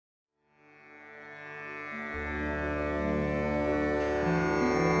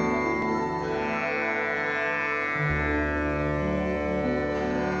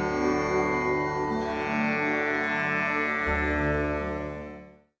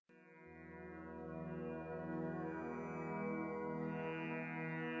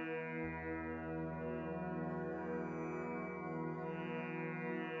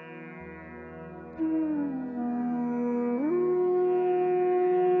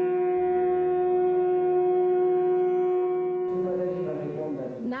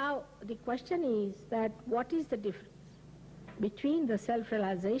question is that what is the difference between the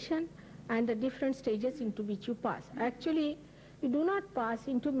self-realization and the different stages into which you pass? Actually, you do not pass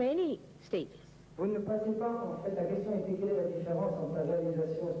into many stages. Vous ne passez pas, en fait, la question était quelle est la différence entre la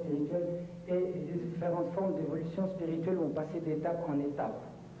réalisation spirituelle et les différentes formes d'évolution spirituelle où on passait d'étape en étape.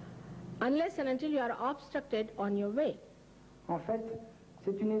 Unless and until you are obstructed on your way. En fait,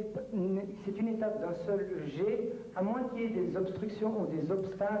 c'est une étape d'un seul jet, à moins qu'il y ait des obstructions ou des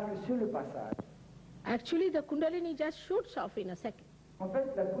obstacles sur le passage. Actually, the Kundalini just shoots off in a second. En fait,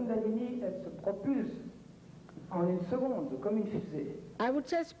 la Kundalini, elle se propulse en une seconde, comme une fusée. I would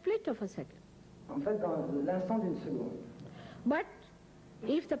say split of a second. En fait, dans l'instant d'une seconde. But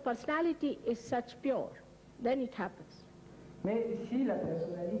if the personality is such pure, then it happens. Mais si la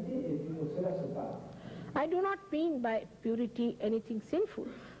personnalité est pure, cela se passe. I do not mean by purity anything sinful,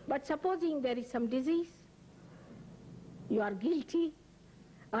 but supposing there is some disease, you are guilty,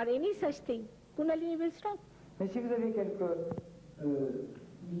 or any such thing, Kundalini will stop. Mais si vous avez quelques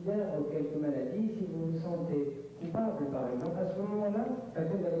misères ou quelques maladies, si vous vous sentez coupable par exemple, à ce moment-là, la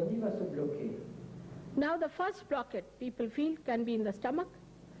Kundalini va se bloquer. Now the first blockade people feel can be in the stomach,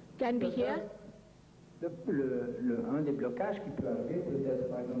 can be here. Un des blocages qui peut arriver, peut-être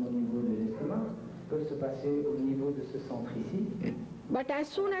par exemple au niveau de l'estomac, peut se passer au niveau de ce centre ici. But as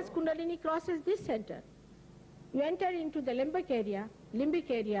soon as Kundalini crosses this center, you enter into the limbic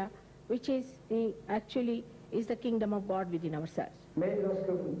area, which is actually is the kingdom of God within ourselves. Mais lorsque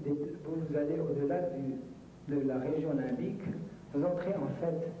vous allez au-delà de la région limbique, vous entrez en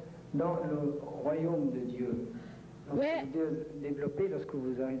fait dans le royaume de Dieu. Vous développez lorsque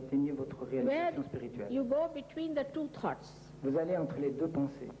vous atteignez votre réalisation spirituelle. You go between the two thoughts. Vous allez entre les deux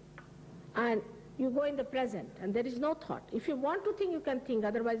pensées. And you go in the present, and there is no thought. If you want to think, you can think,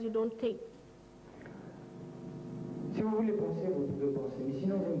 otherwise you don't think. Si vous voulez penser, vous pouvez penser, mais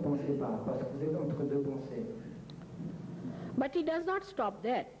sinon vous ne pensez pas, parce que vous êtes entre deux pensées. But it does not stop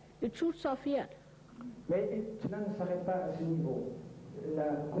there. It shoots off here. Mais cela ne s'arrête pas à ce niveau.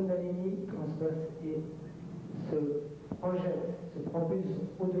 La Kundalini transperce et se projette, se propulse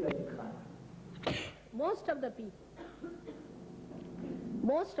au-delà du crâne. Most of the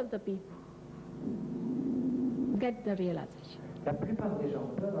people get the realization. La plupart des gens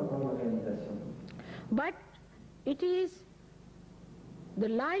peuvent avoir la réalisation. But it is the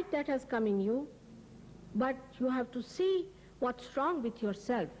light that has come in you, but you have to see what's wrong with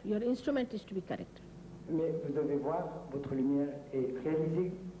yourself. Your instrument is to be corrected. Mais vous devez voir votre lumière et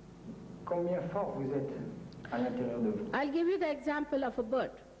réaliser combien fort vous êtes à l'intérieur de vous. I'll give you the example of a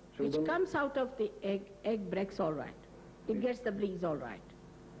bird which comes out of the egg breaks all right. It gets the bleeds all right.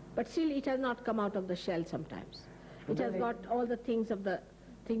 But still it has not come out of the shell sometimes. It has got all the things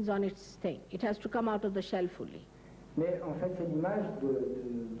on its thing. It has to come out of the shell fully. Mais en fait c'est l'image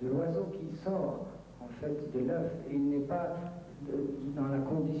de l'oiseau qui sort en fait de l'œuf. Il n'est pas dans la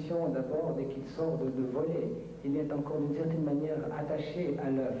condition d'abord dès qu'il sort de voler. Il est encore d'une certaine manière attaché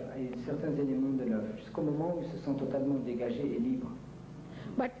à l'œuf, à certains éléments de l'œuf, jusqu'au moment où il se sent totalement dégagé et libre.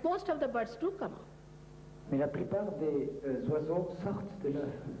 But most of the birds do come out. Mais la plupart des oiseaux sortent de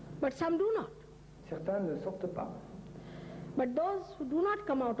l'œuf. But some do not. Certains ne sortent pas. But those who do not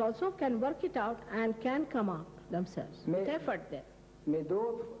come out also can work it out and can come out themselves. With effort there. Mais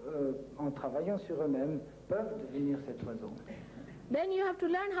d'autres, en travaillant sur eux-mêmes, peuvent devenir cet oiseau. Then you have to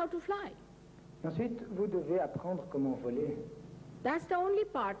learn how to fly. Ensuite, vous devez apprendre comment voler. That's the only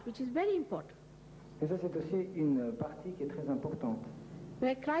part which is very important. Et ça, c'est aussi une partie qui est très importante.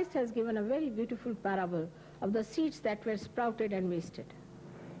 Where Christ has given a very beautiful parable of the seeds that were sprouted and wasted.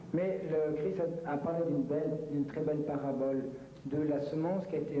 Mais le Christ a parlé d'une très belle parabole de la semence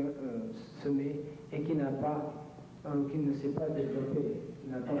qui a été semée et qui qui ne s'est pas développée, qui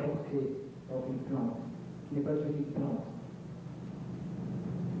n'a pas porté dans une plante, qui n'est pas une plante.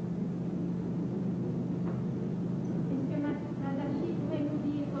 Est-ce que Mataji pourrait nous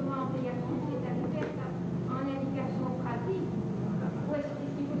dire comment réagir cette affaire en indication pratique, ou est-ce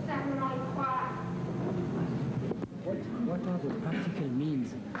qu'il faut simplement y croire? What are the practical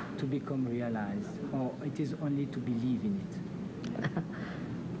means to become realized, or it is only to believe in it?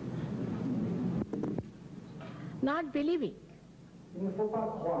 Not believing. Il ne faut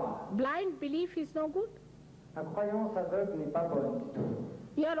pas croire. Blind belief is no good. La croyance aveugle n'est pas bonne du tout.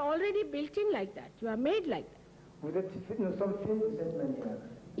 You are already built in like that. You are made like that. Nous sommes faits de cette manière.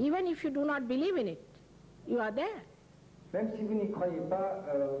 Even if you do not believe in it, you are there. Même si vous n'y croyez pas,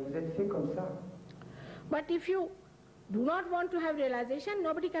 vous êtes fait comme ça. But if you do not want to have realization,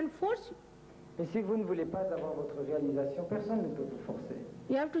 nobody can force you. Et si vous ne voulez pas avoir votre réalisation, personne ne peut vous forcer.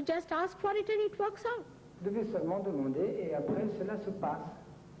 You have to just ask for it and it works out. Vous devez seulement demander et après cela se passe.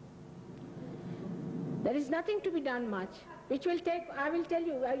 There is nothing to be done much, which will take, I will tell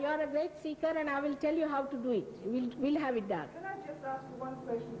you, you are a great seeker and I will tell you how to do it. We'll have it done. Can I just ask you one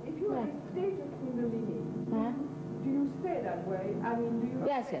question? If you are in state of Kundalini, do you stay that way? I mean, do you...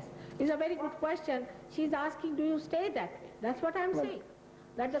 Yes, yes. It's a very good question. She's asking, do you stay that way? That's what I'm saying.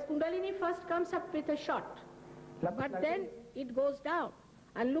 That the Kundalini first comes up with a shot, but then it goes down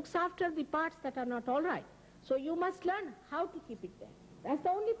and looks after the parts that are not all right. So you must learn how to keep it there. That's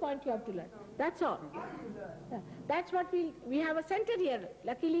the only point you have to learn. That's all. That's what we have a center here.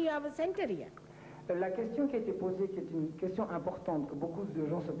 Luckily you have a center here. La question qui a été posée, qui est une question importante que beaucoup de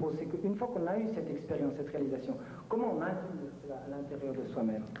gens se posent, c'est qu'une fois qu'on a eu cette expérience, cette réalisation, comment on maintenir cela à l'intérieur de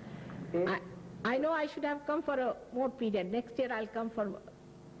soi-même? I know I should have come for a more period. Next year I'll come for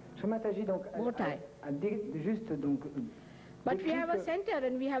Shri Mataji donc juste donc. But we have a center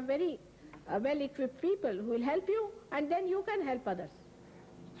and we have very well-equipped people who will help you, and then you can help others.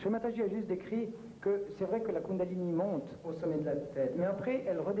 Shri Mataji a juste décrit que c'est vrai que la Kundalini monte au sommet de la tête, mais après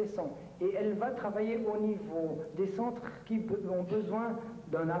elle redescend et elle va travailler au niveau des centres qui ont besoin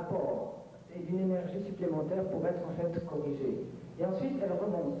d'un apport et d'une énergie supplémentaire pour être en fait corrigés. Et ensuite elle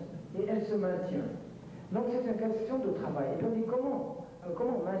remonte et elle se maintient. Donc c'est une question de travail. Et puis on dit comment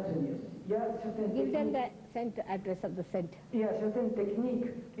maintenir? Il y a certaines Give them techniques. the center address of the center. Il y a certaines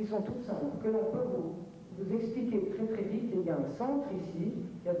techniques qui sont toutes simples, que l'on peut vous expliquer très très vite. Il y a un centre ici,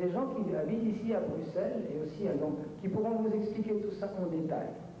 il y a des gens qui habitent ici à Bruxelles et aussi à Londres, qui pourront vous expliquer tout ça en détail.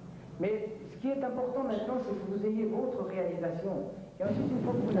 Mais ce qui est important maintenant, c'est que vous ayez votre réalisation. Et ensuite, une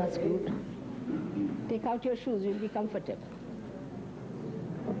fois que vous l'avez... Take out your shoes, you'll be comfortable.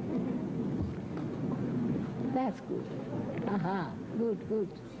 That's good. Aha, good, good.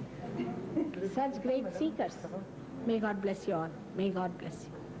 Such great seekers. May God bless you all. May God bless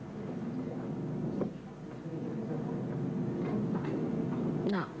you.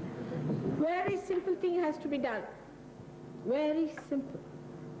 Now, very simple thing has to be done. Very simple.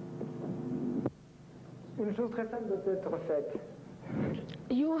 Une chose très simple doit être faite.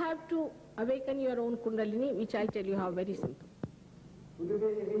 You have to awaken your own Kundalini, which I'll tell you how. Very simple. Vous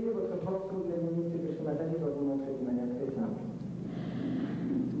devez éveiller votre propre Kundalini, ce que Shri Mataji doit vous montrer de manière très simple.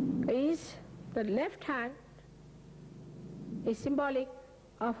 Is the left hand is symbolic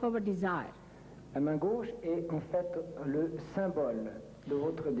of our desire. La main gauche est en fait le symbole de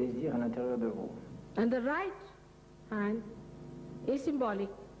votre désir à l'intérieur de vous. And the right hand is symbolic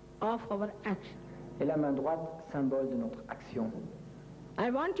of our action. Et la main droite, symbole de notre action. I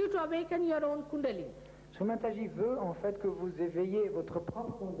want you to awaken your own Kundalini. Shri Mataji veut en fait que vous éveillez votre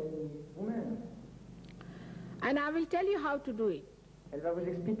propre Kundalini vous-même. And I will tell you how to do it. Elle va vous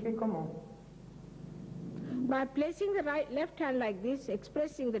expliquer comment. By placing the left hand like this,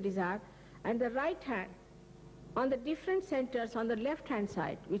 expressing the desire, and the right hand on the different centers on the left hand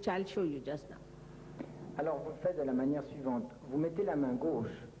side, which I'll show you just now. Alors vous le faites de la manière suivante. Vous mettez la main gauche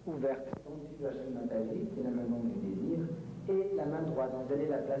ouverte, tendue à Shri Mataji, qui est la main donc du désir, et la main droite. Vous allez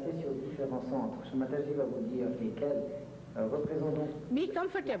la placer sur différents centres. Shri Mataji va vous dire lesquels représentent donc Be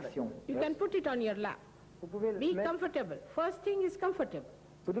comfortable. You can put it on your lap. Vous pouvez Be comfortable. First thing is comfortable.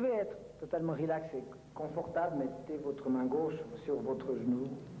 Vous devez être totalement relax et confortable. Mettez votre main gauche sur votre genou.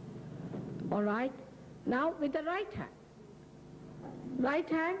 All right. Now with the right hand. Right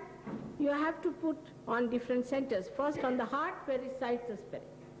hand, you have to put on different centers. First on the heart, where resides the spirit.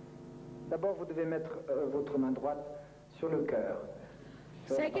 D'abord, vous devez mettre votre main droite sur le cœur.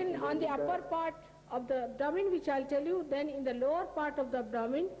 Second, on the upper part of the abdomen, which I'll tell you. Then in the lower part of the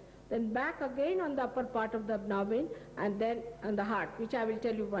abdomen. Then back again on the upper part of the abdomen, and then on the heart, which I will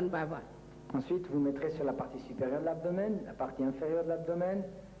tell you one by one. Ensuite, vous mettrez sur la partie supérieure de l'abdomen, la partie inférieure de l'abdomen,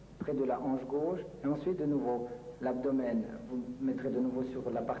 près de la hanche gauche, et ensuite de nouveau l'abdomen. Vous mettrez de nouveau sur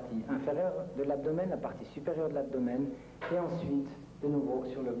la partie inférieure de l'abdomen, la partie supérieure de l'abdomen, et ensuite de nouveau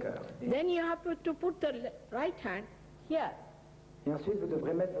sur le cœur. Then you have to put the right hand here. Et ensuite, vous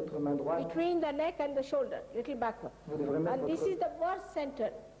devrez mettre votre main droite between the neck and the shoulder, little backward. Vous devrez mettre And this is the worst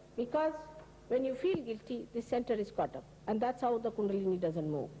center, because when you feel guilty, this center is caught up. And that's how the Kundalini doesn't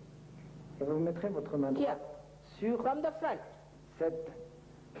move. Et vous mettrez votre main droite sur From the front.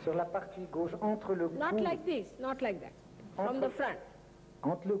 Sur la partie gauche, entre le cou. Not like this, not like that. From the front.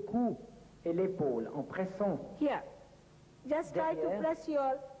 Entre le cou et l'épaule, en pressant. Here. Just try to press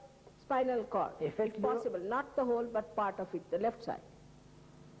your spinal cord, if possible. Not the whole, but part of it, the left side.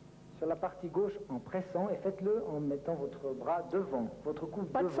 Sur la partie gauche, en pressant, et faites-le en mettant votre bras devant, votre cou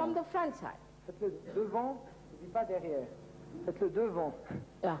devant. But from the front side. Faites-le devant, et pas derrière. Faites-le devant.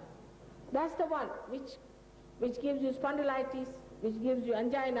 Yeah. That's the one which gives you spondylitis, which gives you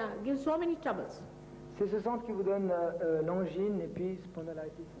angina, gives so many troubles. C'est ce centre qui vous donne l'angine et puis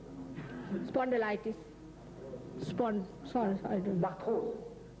spondylitis. Spondylitis. Sorry, I don't know.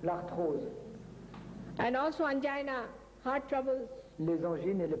 L'arthrose, And also angina, heart troubles, les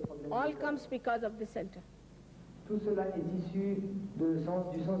angines et les problèmes. all comes because of the center. Tout cela est issu du sens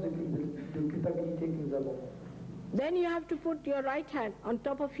de culpabilité que nous avons. Then you have to put your right hand on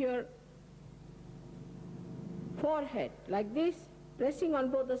top of your forehead, like this, pressing on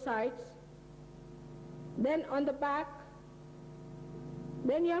both the sides. Then on the back.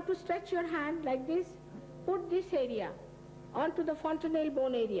 Then you have to stretch your hand like this. Put this area onto the fontanelle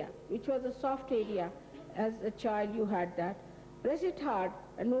bone area, which was a soft area. As a child you had that. Press it hard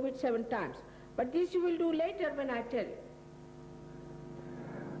and move it 7 times. But this you will do later when I tell you.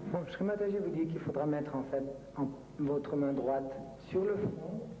 Bon, Shri Mataji vous dit qu'il faudra mettre en fait votre main droite sur le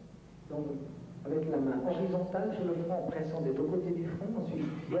front, donc avec la main horizontale sur le front en pressant des deux côtés du front, ensuite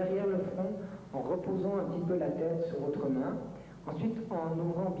derrière le front en reposant un petit peu la tête sur votre main, ensuite en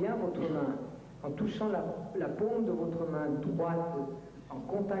ouvrant bien votre main, en touchant la paume de votre main droite en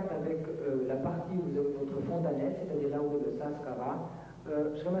contact avec la partie où vous avez votre fontanelle, c'est-à-dire là où est le sahasrara.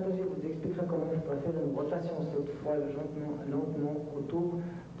 Shri Mataji vous expliquera comment il faudra faire une rotation cette fois lentement autour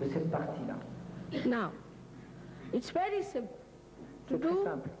de cette partie-là. Now, it's very simple. To C'est très do,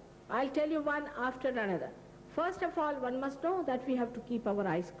 simple. I'll tell you one after another. First of all, one must know that we have to keep our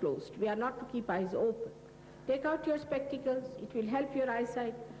eyes closed. We are not to keep eyes open. Take out your spectacles, it will help your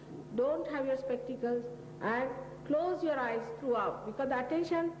eyesight. Don't have your spectacles and close your eyes throughout because the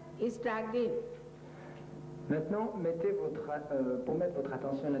attention is dragged in. Maintenant, pour mettre votre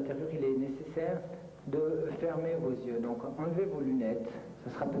attention à l'intérieur, il est nécessaire de fermer vos yeux. Donc enlevez vos lunettes, ce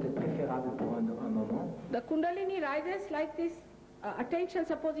sera peut-être préférable pour un moment. The Kundalini rises like this. Attention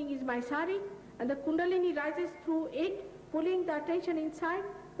supposing is my sari, and the Kundalini rises through it, pulling the attention inside.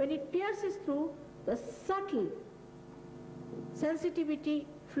 When it pierces through, the subtle sensitivity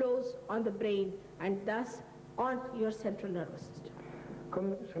flows on the brain and thus on your central nervous system.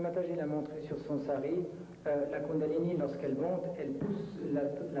 Comme Shri Mataji l'a montré sur son sari, la Kundalini, lorsqu'elle monte, elle pousse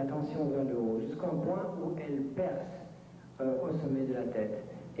l'attention vers le haut, jusqu'à un point où elle perce au sommet de la tête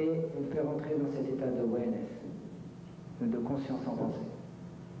et vous fait rentrer dans cet état de awareness, de conscience en pensée.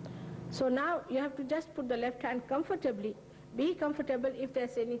 So now you have to just put the left hand comfortably. Be comfortable. If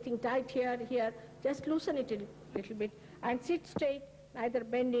there's anything tight here, just loosen it a little bit and sit straight, neither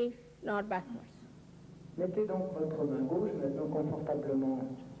bending nor backwards. Mettez donc votre main gauche maintenant confortablement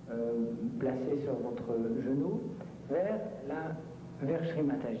placée sur votre genou vers Shri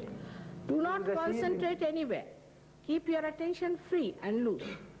Mataji. Do not concentrate anywhere. Keep your attention free and loose.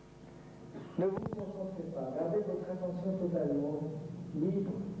 Ne vous concentrez pas. Gardez votre attention totalement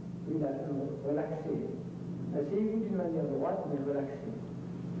libre, relaxée. Asseyez-vous d'une manière droite mais relaxée.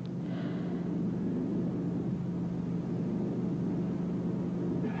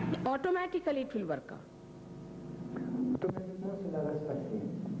 Automatically it will work out. Automatiquement, cela va se passer.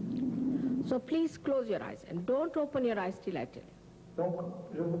 So please close your eyes and don't open your eyes till I tell you. Donc,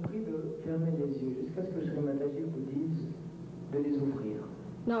 je vous prie de fermer les yeux jusqu'à ce que Shri Mataji vous dise de les ouvrir.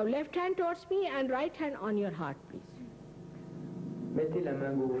 Now left hand towards me and right hand on your heart, please. Mettez la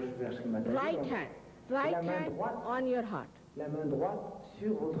main gauche vers Shri Mataji. Right hand on your heart. La main droite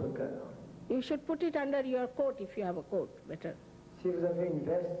sur votre cœur. You should put it under your coat if you have a coat, better. Si vous avez une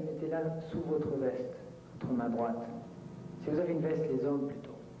veste, mettez-la sous votre veste, votre main droite. Si vous avez une veste, les hommes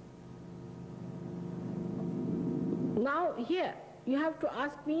plutôt. Now here, you have to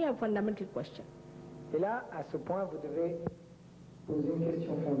ask me a fundamental question. Et là, à ce point, vous devez poser une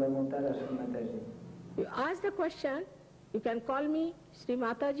question fondamentale à Shri Mataji. You ask the question, you can call me Shri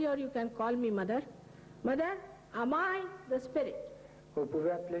Mataji or you can call me Mother. Mother, am I the spirit? Vous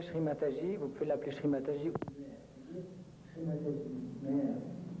pouvez appeler Shri Mataji, vous pouvez l'appeler Shri Mataji ou Mère. Shri Mataji, Mère,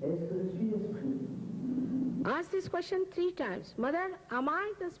 est-ce que je suis l'esprit? Ask this question 3 times. Mother, am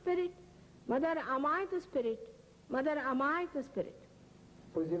I the spirit? Mother, am I the spirit? Mother, am I the spirit?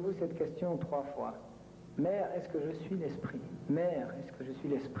 Posez-vous cette question 3 fois. Mère, est-ce que je suis l'esprit? Mère, est-ce que je suis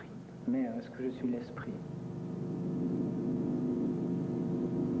l'esprit? Mère, est-ce que je suis l'esprit?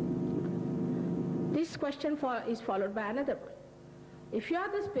 This question is followed by another one. If you are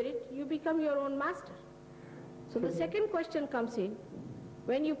the spirit, you become your own master. So the second question comes in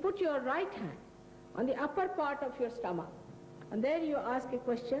when you put your right hand on the upper part of your stomach, and there you ask a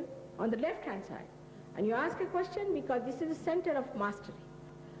question on the left hand side. And you ask a question because this is the center of mastery.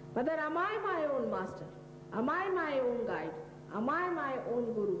 Mother, am I my own master? Am I my own guide? Am I my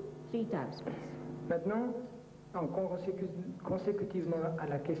own guru? 3 times, please. Maintenant, consécutivement à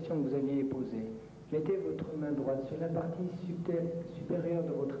la question que vous alliez poser, mettez votre main droite sur la partie supérieure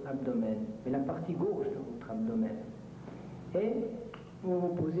de votre abdomen et la partie gauche de votre abdomen. Et vous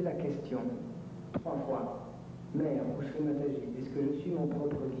vous posez la question 3 fois. mère ou Shri Mataji? Est-ce que je suis mon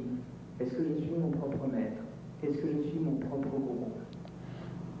propre guide? Est-ce que je suis mon propre maître? Est-ce que je suis mon propre gourou?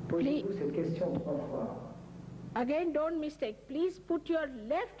 Posez-vous cette question 3 fois. Again, don't mistake. Please put your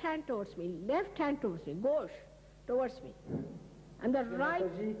left hand towards me, gauche towards me. And the right...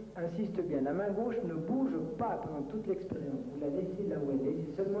 Mataji insiste bien. La main gauche ne bouge pas pendant toute l'expérience. Vous la laissez là où elle est.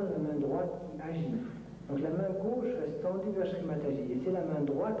 C'est seulement la main droite qui agit. Donc la main gauche reste tendue vers Shri Mataji. Et c'est la main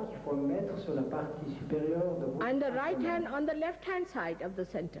droite qu'il faut mettre sur la partie supérieure de votre... And the right hand on the left hand side of the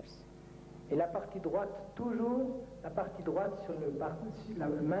centers. Et la partie droite, toujours la partie droite sur la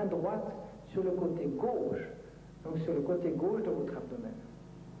main droite sur le côté gauche. Donc sur le côté gauche de votre abdomen.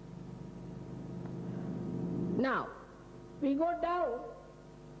 Now, we go down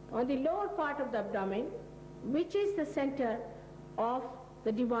on the lower part of the abdomen, which is the center of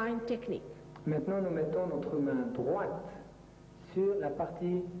the divine technique. Maintenant, nous mettons notre main droite sur la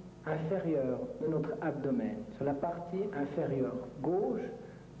partie inférieure de notre abdomen, sur la partie inférieure gauche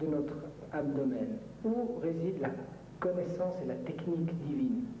de notre abdomen, où réside la connaissance et la technique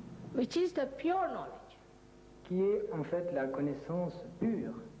divine. Which is the pure knowledge. Qui est en fait la connaissance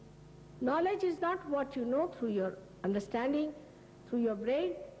pure. Knowledge is not what you know through your understanding, through your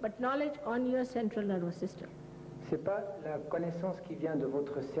brain, but knowledge on your central nervous system. C'est pas la connaissance qui vient de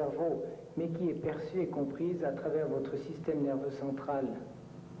votre cerveau, mais qui est perçue et comprise à travers votre système nerveux central.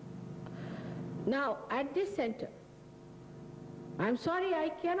 Now, at this center, I'm sorry,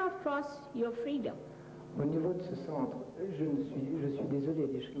 I cannot cross your freedom. Au niveau de ce centre, je suis désolé,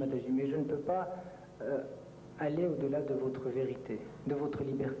 dit Shri Mataji, mais je ne peux pas aller au-delà de votre vérité, de votre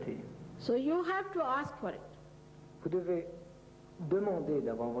liberté. So you have to ask for it. Vous devez demander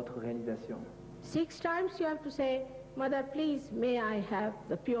d'avoir votre réalisation. 6 times you have to say, Mother, please, may I have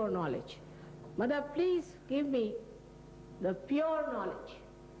the pure knowledge. Mother, please give me the pure knowledge.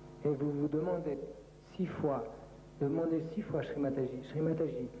 Et vous vous demandez 6 fois, Shri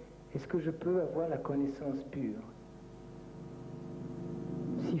Mataji, est-ce que je peux avoir la connaissance pure?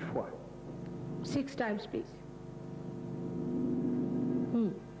 6 fois. 6 times, please.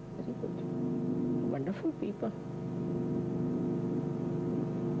 Very good. Wonderful people.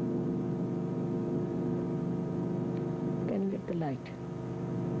 Can you get the light?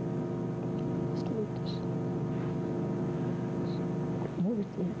 Just move this. Move it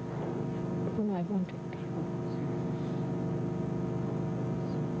here. No, I want it.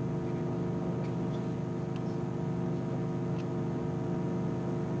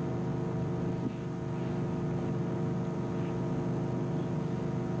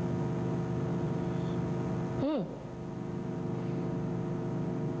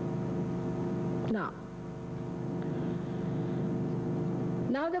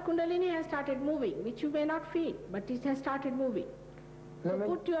 Now the Kundalini has started moving, which you may not feel, but it has started moving. So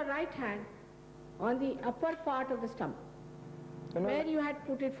put your right hand on the upper part of the stomach, where you had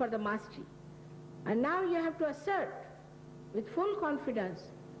put it for the mastery. And now you have to assert with full confidence,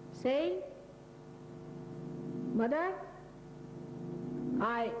 saying, Mother,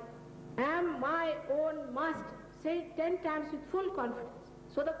 I am my own master. Say it 10 times with full confidence.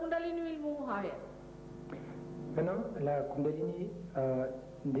 So the Kundalini will move higher. Maintenant, la Kundalini a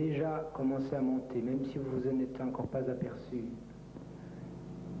déjà commencé à monter, même si vous en êtes encore pas aperçu.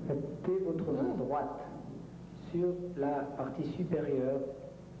 Mettez votre main droite sur la partie supérieure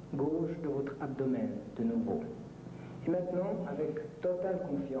gauche de votre abdomen, de nouveau. Et maintenant, avec totale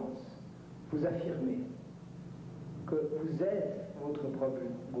confiance, vous affirmez que vous êtes votre propre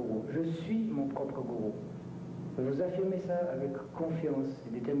gourou. Je suis mon propre gourou. Vous affirmez ça avec confiance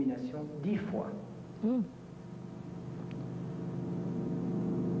et détermination 10 fois.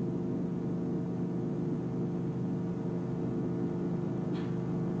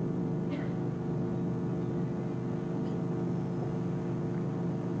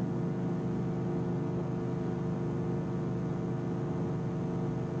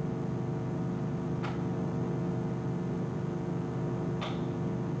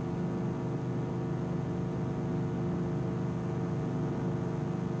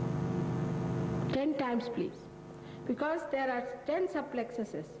 10 times, please. Because there are 10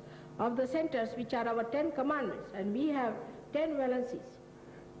 subplexuses of the centers which are our 10 commandments, and we have 10 valencies.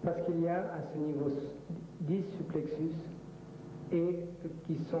 Parce qu'il y a à ce niveau 10 subplexus et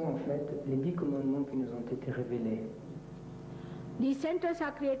qui sont en fait les 10 commandements qui nous ont été révélés. These centers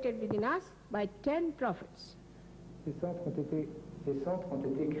are created within us by 10 prophets. Ces centres ont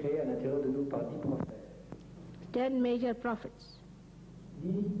été créés à l'intérieur de nous par 10 prophètes. 10 major prophets.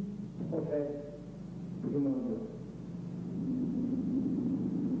 10 prophètes du monde.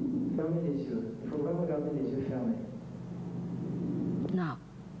 Fermez les yeux. Il faut vraiment garder les yeux fermés. Now,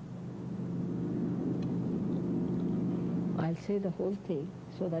 I'll say the whole thing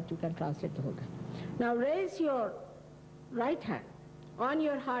so that you can translate the whole thing. Now raise your right hand on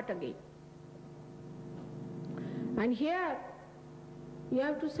your heart again. And here you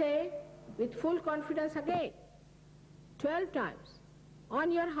have to say with full confidence again, 12 times,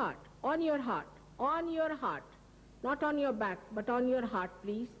 on your heart, on your heart, on your heart, not on your back, but on your heart,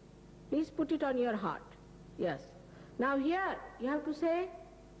 please. Please put it on your heart. Yes. Now here you have to say,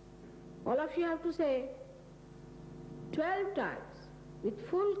 all of you have to say 12 times with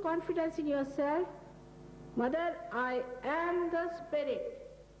full confidence in yourself, Mother, I am the Spirit.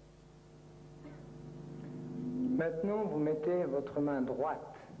 Maintenant, vous mettez votre main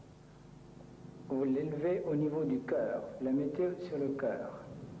droite, vous l'élevez au niveau du cœur, vous la mettez sur le cœur.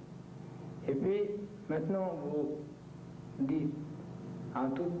 Et puis, maintenant, vous dites en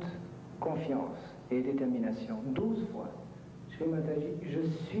toute confiance et détermination, 12 fois, Shri Mataji, je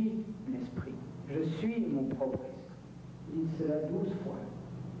suis l'esprit, je suis mon propre esprit. Dites cela 12 fois.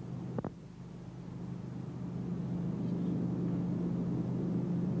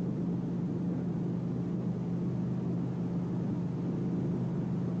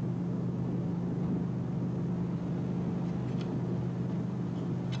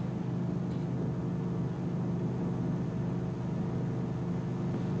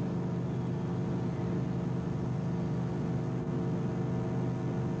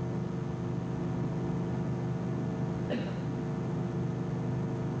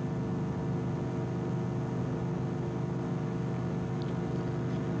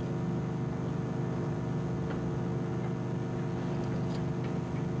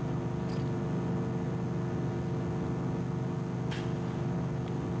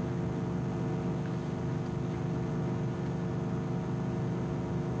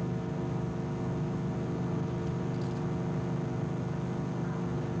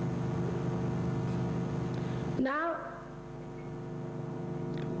 Now,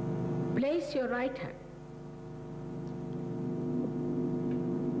 place your right hand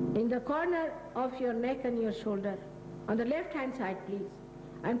in the corner of your neck and your shoulder, on the left hand side please,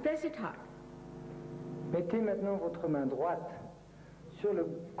 and press it hard. Mettez maintenant votre main droite sur le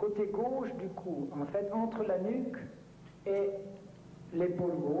côté gauche du cou, en fait entre la nuque et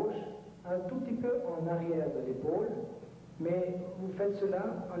l'épaule gauche, un tout petit peu en arrière de l'épaule, mais vous faites cela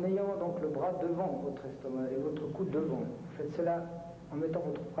en ayant donc le bras devant votre estomac et votre coude devant. Vous faites cela en mettant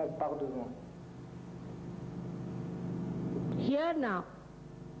votre bras par devant. Here now,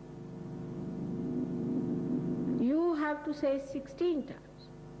 you have to say 16 times,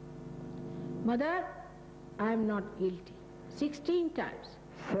 Mother, I am not guilty. 16 times.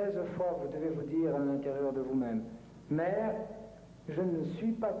 16 fois, vous devez vous dire à l'intérieur de vous-même, Mère, je ne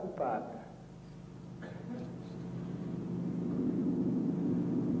suis pas coupable.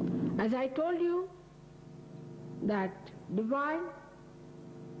 As I told you, that divine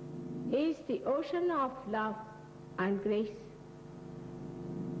is the ocean of love and grace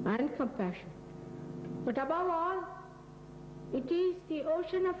and compassion. But above all, it is the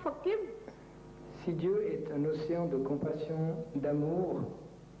ocean of forgiveness. Si Dieu est un océan de compassion, d'amour,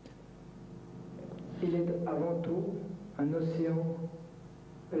 il est avant tout un océan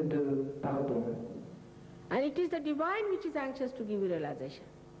de pardon. And it is the divine which is anxious to give you realization.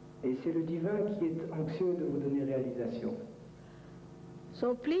 Et c'est le divin qui est anxieux de vous donner réalisation.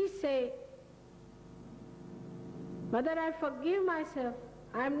 So please say, Mother, I forgive myself.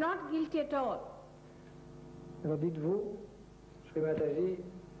 I am not guilty at all. Alors dites-vous, Shri Mataji,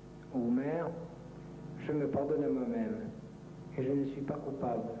 ou Mère, je me pardonne à moi-même et je ne suis pas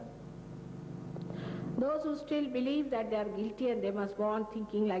coupable. Those who still believe that they are guilty and they must go on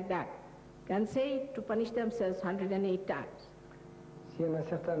thinking like that can say it to punish themselves 108 times. S'il y en a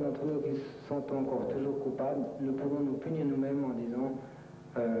certains d'entre nous qui se sentent encore toujours coupables, nous pouvons nous punir nous-mêmes en disant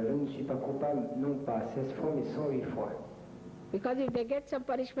je ne suis pas coupable, non pas 16 fois, mais 108 fois. Because if they get some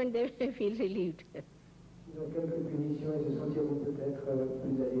punishment, they may feel relieved. S'ils ont quelques punitions, ils se sentiront peut-être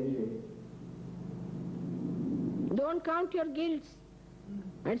plus allégés. Don't count your guilts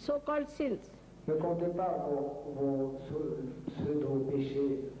and so-called sins. Ne comptez pas vos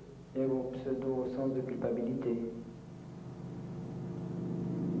pseudo-péchés et vos pseudo-sens de culpabilité.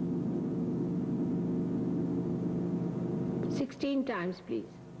 $16 times, please.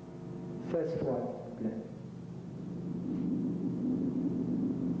 16 fois, s'il vous plaît.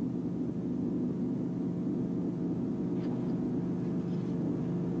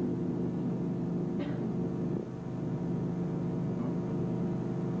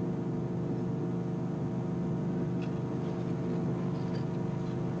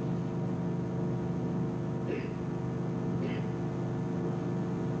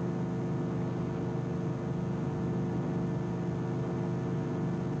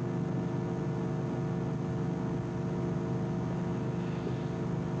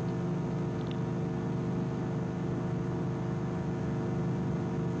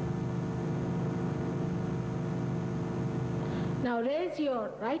 Now raise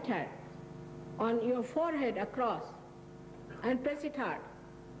your right hand on your forehead across and press it hard.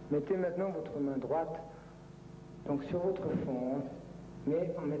 Mettez maintenant votre main droite donc sur votre front,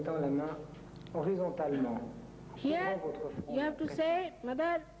 mais en mettant la main horizontalement. Here you have to say,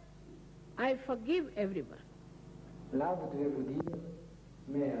 Mother, I forgive everyone. Là, vous devez vous dire,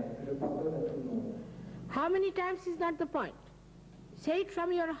 Mère, je pardonne à tout le monde. How many times is that the point? Say it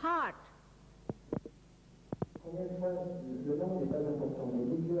from your heart. Combien de fois le nom n'est pas important, mais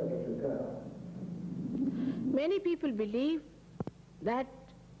dites-le avec le cœur. Many people believe that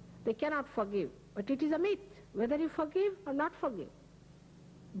they cannot forgive, but it is a myth, whether you forgive or not forgive.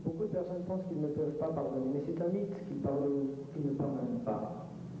 Beaucoup de personnes pensent qu'ils ne peuvent pas pardonner, mais c'est un mythe qu'ils ne pardonnent pas.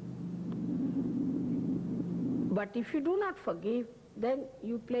 But if you do not forgive, then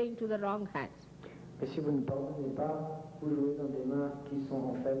you play into the wrong hands. Mais si vous ne pardonnez pas, vous jouez dans des mains qui sont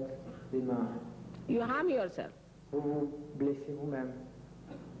en fait des mains. You harm yourself. Vous vous blessez vous-même.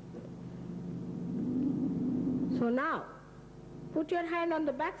 So now, put your hand on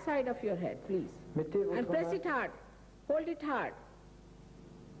the back side of your head, please. Mettez votre And press main- it hard. Hold it hard.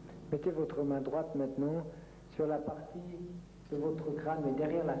 Mettez votre main droite maintenant sur la partie de votre crâne, mais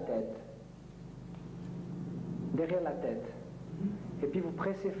derrière la tête. Derrière la tête. Et puis vous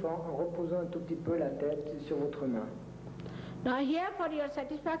pressez fort en reposant un tout petit peu la tête sur votre main. Now here, for your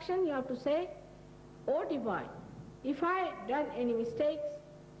satisfaction, you have to say, Oh Divine, if I done any mistakes,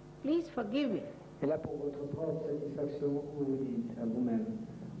 please forgive me. Et là, pour votre propre satisfaction, vous vous dites à vous-même,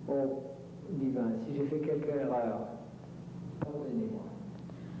 oh divin, si j'ai fait quelque erreur, pardonnez-moi.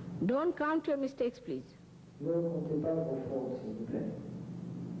 Don't count your mistakes, please. Ne comptez pas vos fautes, s'il vous plaît.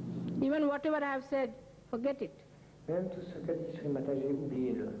 Even whatever I have said, forget it. Même tout ce qu'a dit Shri Mataji,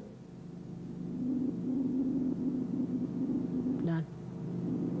 oubliez-le. Done.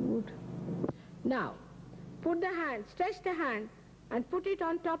 Good. Now, put the hand, stretch the hand, and put it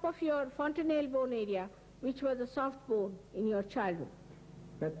on top of your fontanelle bone area, which was a soft bone in your childhood.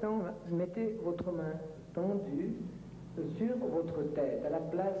 Maintenant, mettez votre main tendue sur votre tête, à la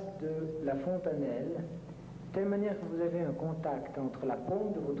place de la fontanelle, de telle manière que vous avez un contact entre la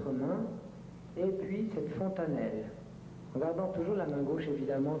paume de votre main et puis cette fontanelle. En gardant toujours la main gauche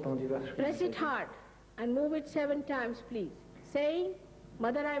évidemment tendue vers Shri Press it hard and move it 7 times, please. Saying,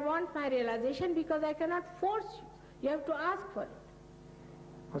 Mother, I want my realization because I cannot force you. You have to ask for it.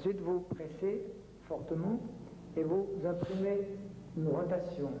 Ensuite, vous pressez fortement et vous imprimez une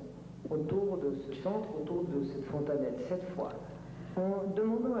rotation autour de ce centre, autour de cette fontanelle, 7 fois, en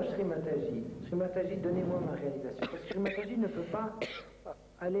demandant à Shri Mataji, Shri Mataji, donnez-moi ma réalisation. Parce que Shri Mataji ne peut pas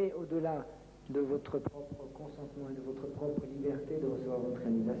aller au-delà de votre propre consentement et de votre propre liberté de recevoir votre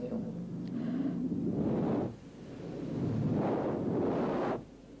réalisation.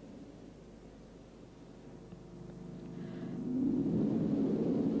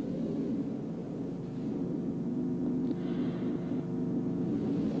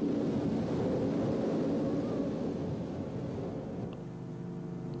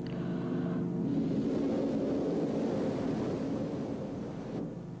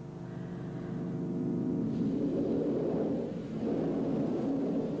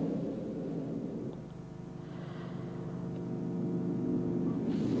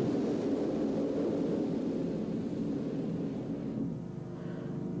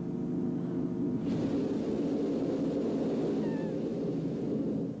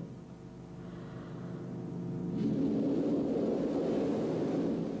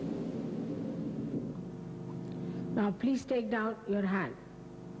 Now please take down your hand.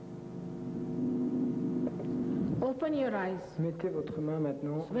 Open your eyes. Mettez votre main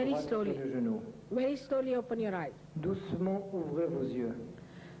maintenant Very droite sur slowly. le genou. Very slowly open your eyes. Doucement ouvrez vos yeux,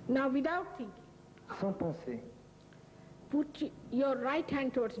 Now without thinking, sans penser. put your right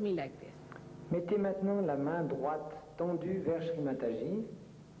hand towards me like this. Mettez maintenant la main droite tendue vers Shri Mataji.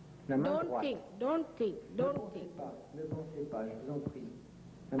 La main Don't droite. think, don't think, Ne don't pensez think. pas, ne pensez pas, je vous en prie.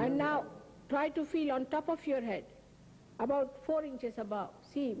 La main And now droite. try to feel on top of your head, about 4 inches above.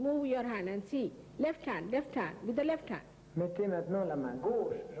 See, move your hand and see. Left hand, with the left hand. Mettez maintenant la main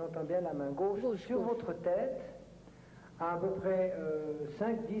gauche, j'entends bien la main gauche, Gauche, sur gauche. votre tête, à peu près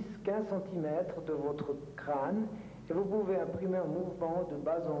 5, 10, 15 cm de votre crâne. Et vous pouvez imprimer un mouvement de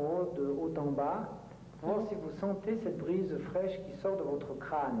bas en haut, de haut en bas, pour voir si vous sentez cette brise fraîche qui sort de votre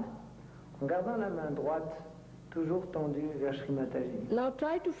crâne. En gardant la main droite toujours tendue vers Shri Mataji. Now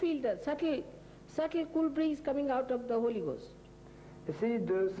try to feel the subtle cool breeze coming out of the Holy Ghost. Essayez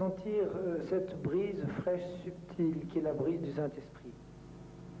de sentir cette brise fraîche, subtile, qui est la brise du Saint-Esprit.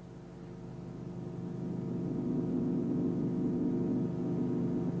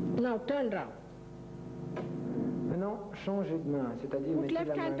 Now turn round. Maintenant, changez de main, c'est-à-dire Put mettez left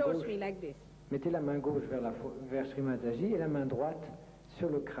la main hand towards gauche. me like this. Mettez la main gauche vers Shri Mataji et la main droite sur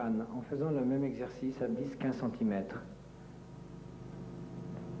le crâne en faisant le même exercice à 10-15 cm.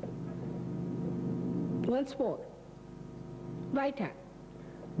 Once more. Right hand.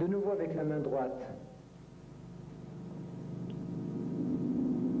 De nouveau avec la main droite.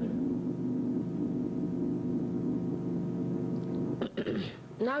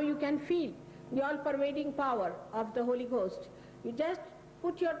 Now you can feel the all-pervading power of the Holy Ghost. You just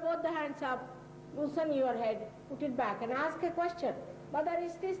put both the hands up, loosen your head, put it back and ask a question. Mother,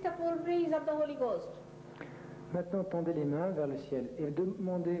 is this the full breeze of the Holy Ghost? Maintenant, tendez les mains vers le ciel et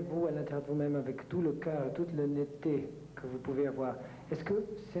demandez-vous à l'intérieur de vous-même avec tout le cœur et toute l'honnêteté que vous pouvez avoir. Est-ce que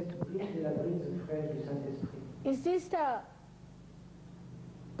cette brise est la brise fraîche du Saint-Esprit? Is this the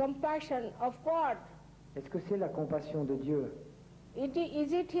compassion of God? Est-ce que c'est la compassion de Dieu?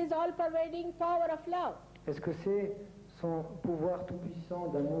 Is it His all-pervading power of love? Est-ce que c'est son pouvoir tout-puissant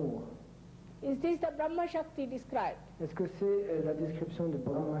d'amour? Is this the Brahma Shakti described? Est-ce que c'est la description de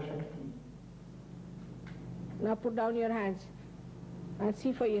Brahma Shakti? Now put down your hands and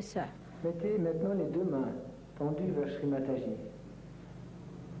see for yourself. Mettez maintenant les deux mains tendues vers Shri Mataji.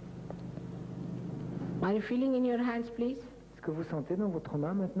 Are you feeling in your hands, please? Est-ce que vous sentez dans votre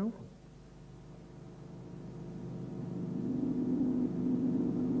main maintenant?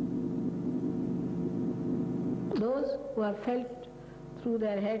 Those who have felt through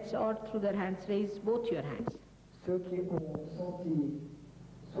their heads or through their hands, raise both your hands. Ceux qui ont senti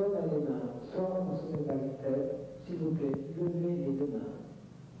soit dans les mains, soit en dessous de la tête, s'il vous plaît, levez les deux mains.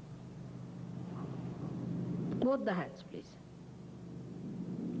 Both the hands, please.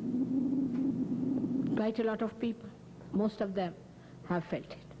 Quite a lot of people, most of them have felt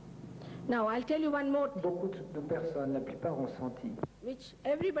it. Now I'll tell you one more thing, Beaucoup de personnes, la plupart ont senti. which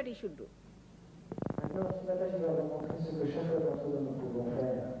everybody should do. Maintenant, Shri Mataji va vous montrer ce que chacun d'entre nous nous pouvons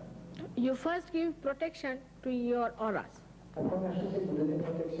faire. You first give protection to your auras, La première chose, c'est que vous donnez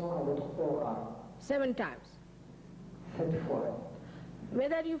protection à votre aura, 7 times. 7 fois.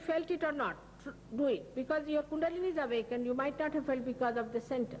 Whether you felt it or not, do it. Because your Kundalini is awakened, you might not have felt because of the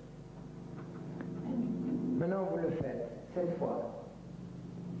center. Maintenant, vous le faites, 7 fois.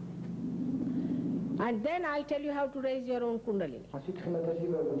 And then I'll tell you how to raise your own Kundalini. Ensuite, Shri Mataji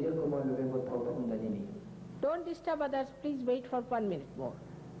va vous dire comment lever votre propre Kundalini. Don't disturb others, please wait for 1 minute more.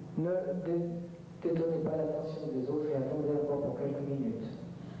 Ne détonnez pas l'attention des autres et attendez encore pour quelques minutes.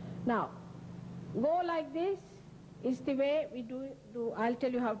 Now, go like this is the way we do. I'll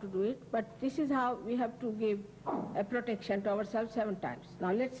tell you how to do it, but this is how we have to give a protection to ourselves 7 times.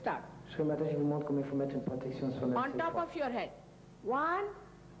 Now let's start. Shri Mataji vous montre comment il faut mettre une protection sur soi-même. On top of your head. 1,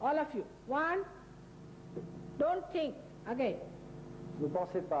 all of you. 1, don't think. Again. Ne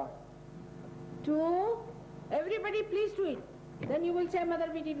pensez pas. 2, everybody please do it. Then you will say, Mother,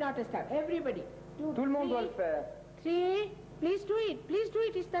 we did not start. Everybody. 2, Tout le monde 3, doit le faire. 3, please do it. Please do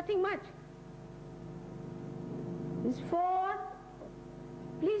it. It's nothing much. It's 4,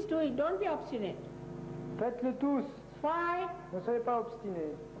 please do it. Don't be obstinate. Faites-le tous. 5, Ne soyez pas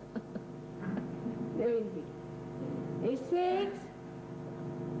obstinés. there will be. Is 6,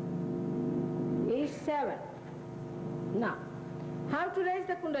 is 7. Now, how to raise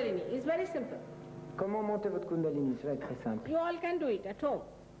the Kundalini is very simple. Comment monter votre Kundalini? Cela est très simple. You all can do it at home.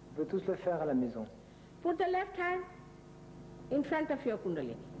 Vous pouvez tous le faire à la maison. Put the left hand in front of your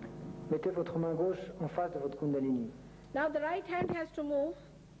Kundalini. Mettez votre main gauche en face de votre Kundalini. Now the right hand has to move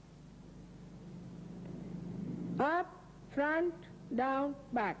up, front, down,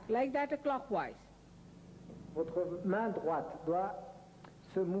 back, like that clockwise. Votre main droite doit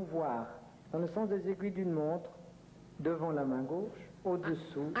se mouvoir dans le sens des aiguilles d'une montre, devant la main gauche,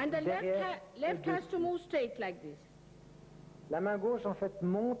 au-dessous, And the derrière, left has to au-dessus. move straight like this. La main gauche, en fait,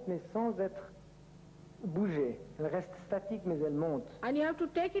 monte, mais sans être bougée. Elle reste statique, mais elle monte. And you have to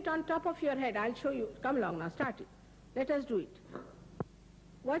take it on top of your head. I'll show you. Come along now, start it. Let us do it.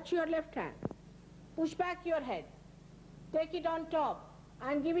 Watch your left hand. Push back your head. Take it on top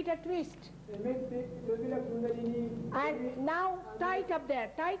and give it a twist. And now tight up there,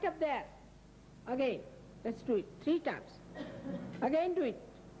 tight up there. Again, let's do it 3 times. Again do it.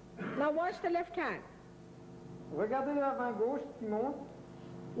 Now watch the left hand. Regardez la main gauche qui monte.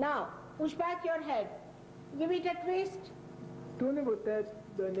 Now push back your head. Give it a twist Tournez vos têtes.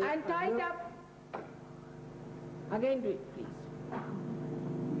 Donnez and un tight nœud. up. Again do it, please.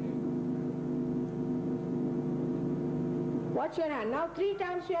 Watch your hand. Now 3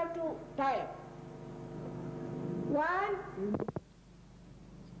 times you have to tie up. 1,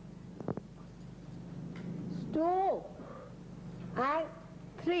 2, and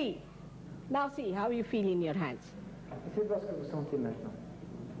 3. Now see how you feel in your hands. Essayez de voir ce que vous sentez maintenant.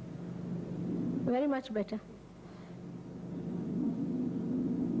 Very much better.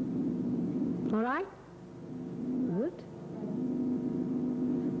 All right? Good.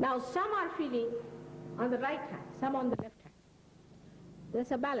 Now some are feeling on the right hand, some on the left hand.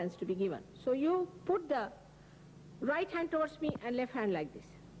 There's a balance to be given. So you put the right hand towards me and left hand like this.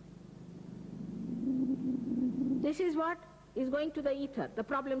 This is what is going to the ether, the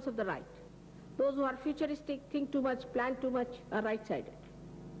problems of the right. Those who are futuristic, think too much, plan too much, are right-sided.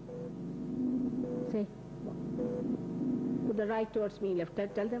 Say, put the right towards me, left,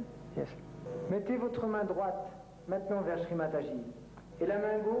 tell them. Yes. Mettez votre main droite maintenant vers Shri Mataji et la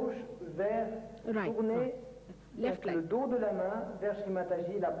main gauche vers, tournez Left le dos de la main vers Shri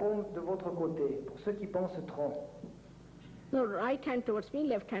Mataji, la paume de votre côté, pour ceux qui pensent trop. No, right hand towards me,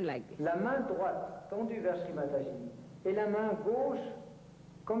 left hand like this. La main droite tendue vers Shri Mataji et la main gauche,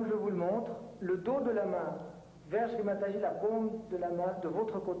 comme je vous le montre, le dos de la main vers Shri Mataji, la paume de la main de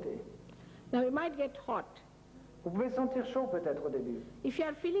votre côté. Now you might get hot. Vous pouvez sentir chaud peut-être au début. If you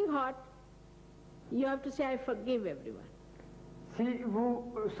are feeling hot, you have to say, I forgive everyone. Si vous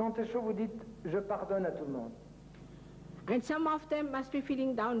sentez chaud, vous dites, je pardonne à tout le monde. And some of them must be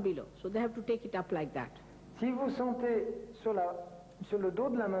feeling down below, so they have to take it up like that. Si vous sentez sur le dos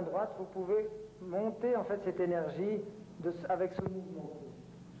de la main droite, vous pouvez monter en fait cette énergie avec ce mouvement que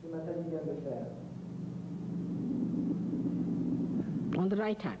Shri Mataji vient de faire. On the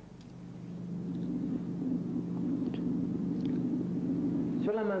right hand.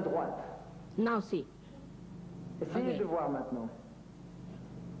 Sur la main droite. Now see. Essayez de voir maintenant.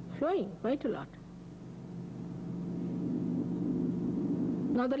 Flowing quite a lot.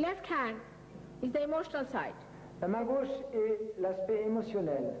 Now the left hand is the emotional side. La main gauche est l'aspect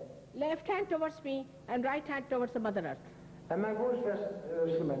émotionnel. Left hand towards me and right hand towards the Mother Earth. La main gauche vers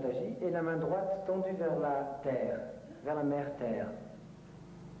Shri Mataji et la main droite tendue vers la terre, vers la mère terre.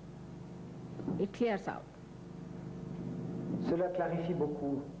 It clears out. Cela clarifie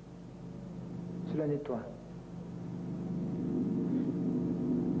beaucoup. Cela nettoie.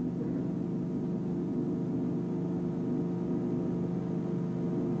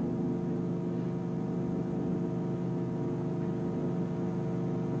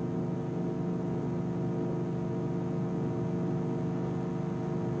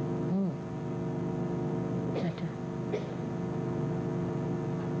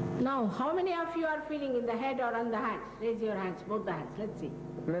 Now, how many of you are feeling in the head or on the hands? Raise your hands, both the hands, let's see.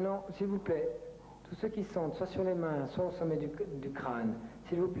 Maintenant, s'il vous plaît, tous ceux qui sentent, soit sur les mains, soit au sommet du crâne,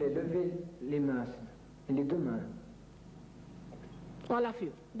 s'il vous plaît, levez les mains, et les deux mains. All of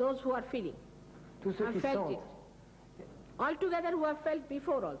you, those who are feeling. Tous ceux have qui felt sentent. it. All together who have felt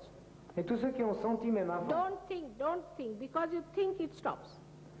before also. Et tous ceux qui ont senti même avant. Don't think, because you think it stops.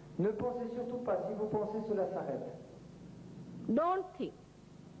 Ne pensez surtout pas, si vous pensez, cela s'arrête. Don't think.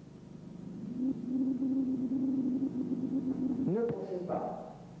 Ne pensez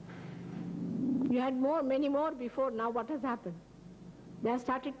pas. You had many more before, now what has happened? They have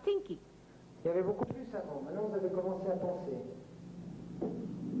started thinking. Il y avait beaucoup plus avant, maintenant vous avez commencé à penser.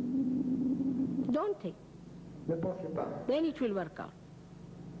 Don't think. Ne pensez pas. Then it will work out.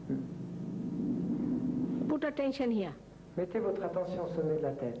 Put attention here. Mettez votre attention au sommet de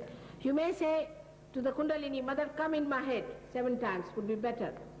la tête. You may say to the Kundalini, Mother, come in my head 7 times, would be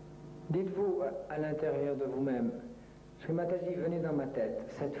better. Dites-vous à l'intérieur de vous-même, Shri Mataji, venez dans ma tête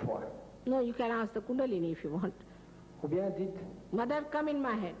 7 fois. No, you can ask the Kundalini if you want. Ou bien dites, Mother, come in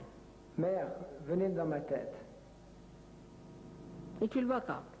my head. Mère, venez dans ma tête. It will work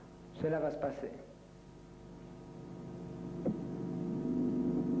out. Cela va se passer.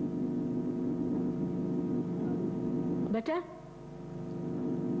 Better?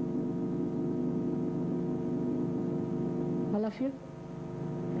 All of you?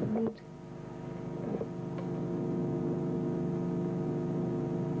 Good.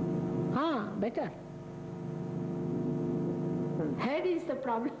 Better. Head is the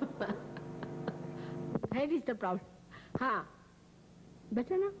problem. Head is the problem.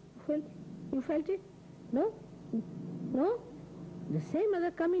 Better now? You felt it? No? No? The same Mother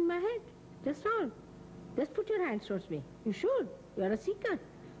come in my head. Just all. Just put your hands towards me. You should. You are a seeker.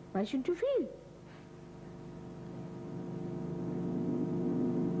 Why shouldn't you feel?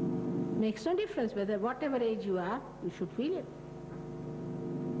 Makes no difference whether whatever age you are, you should feel it.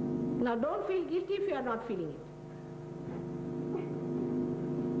 Now don't feel guilty if you are not feeling it.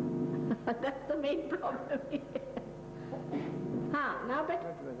 That's the main problem. Now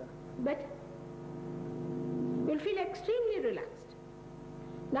better? Better. You'll feel extremely relaxed.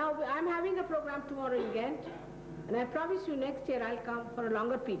 Now I'm having a program tomorrow in Ghent, and I promise you next year I'll come for a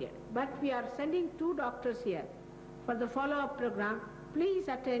longer period. But we are sending 2 doctors here for the follow-up program, please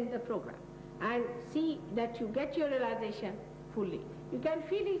attend the program and see that you get your realization fully. You can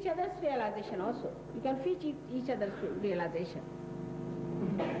feel each other's realization also. You can feel each other's realization.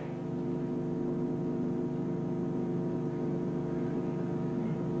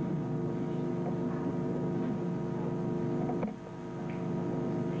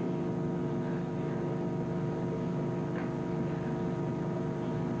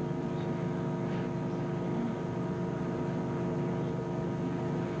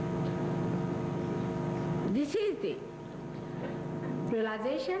 This is the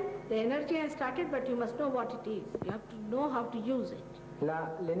realization. The energy has started, but you must know what it is. You have to know how to use it.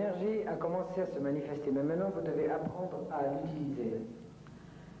 L'énergie a commencé à se manifester, mais maintenant vous devez apprendre à l'utiliser.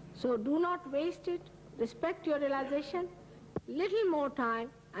 So do not waste it. Respect your realization. Little more time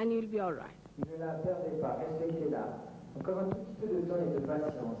and you'll be all right. Ne la perdez pas, respectez-la. Encore un tout petit peu de temps et de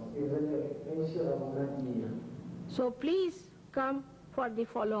patience, et vous allez réussir à vous maintenir. So please come for the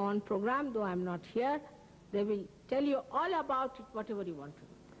follow-on program, though I'm not here. They will tell you all about it, whatever you want to do.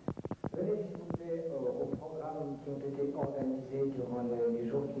 Venez s'il vous plaît aux programmes qui ont été organisés durant les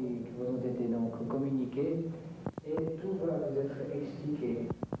jours qui vous ont été donc communiqués, et tout va vous être expliqué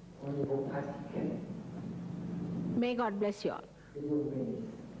au niveau pratique. May God bless you all. Que Dieu vous bénisse.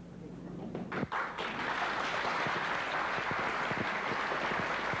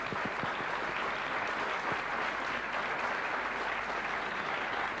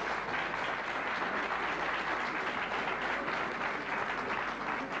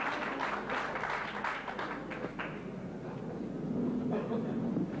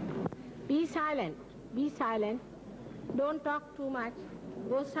 Be silent. Be silent. Don't talk too much.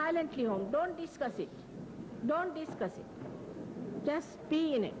 Go silently home. Don't discuss it. Don't discuss it. Just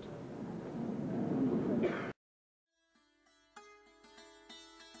be in it.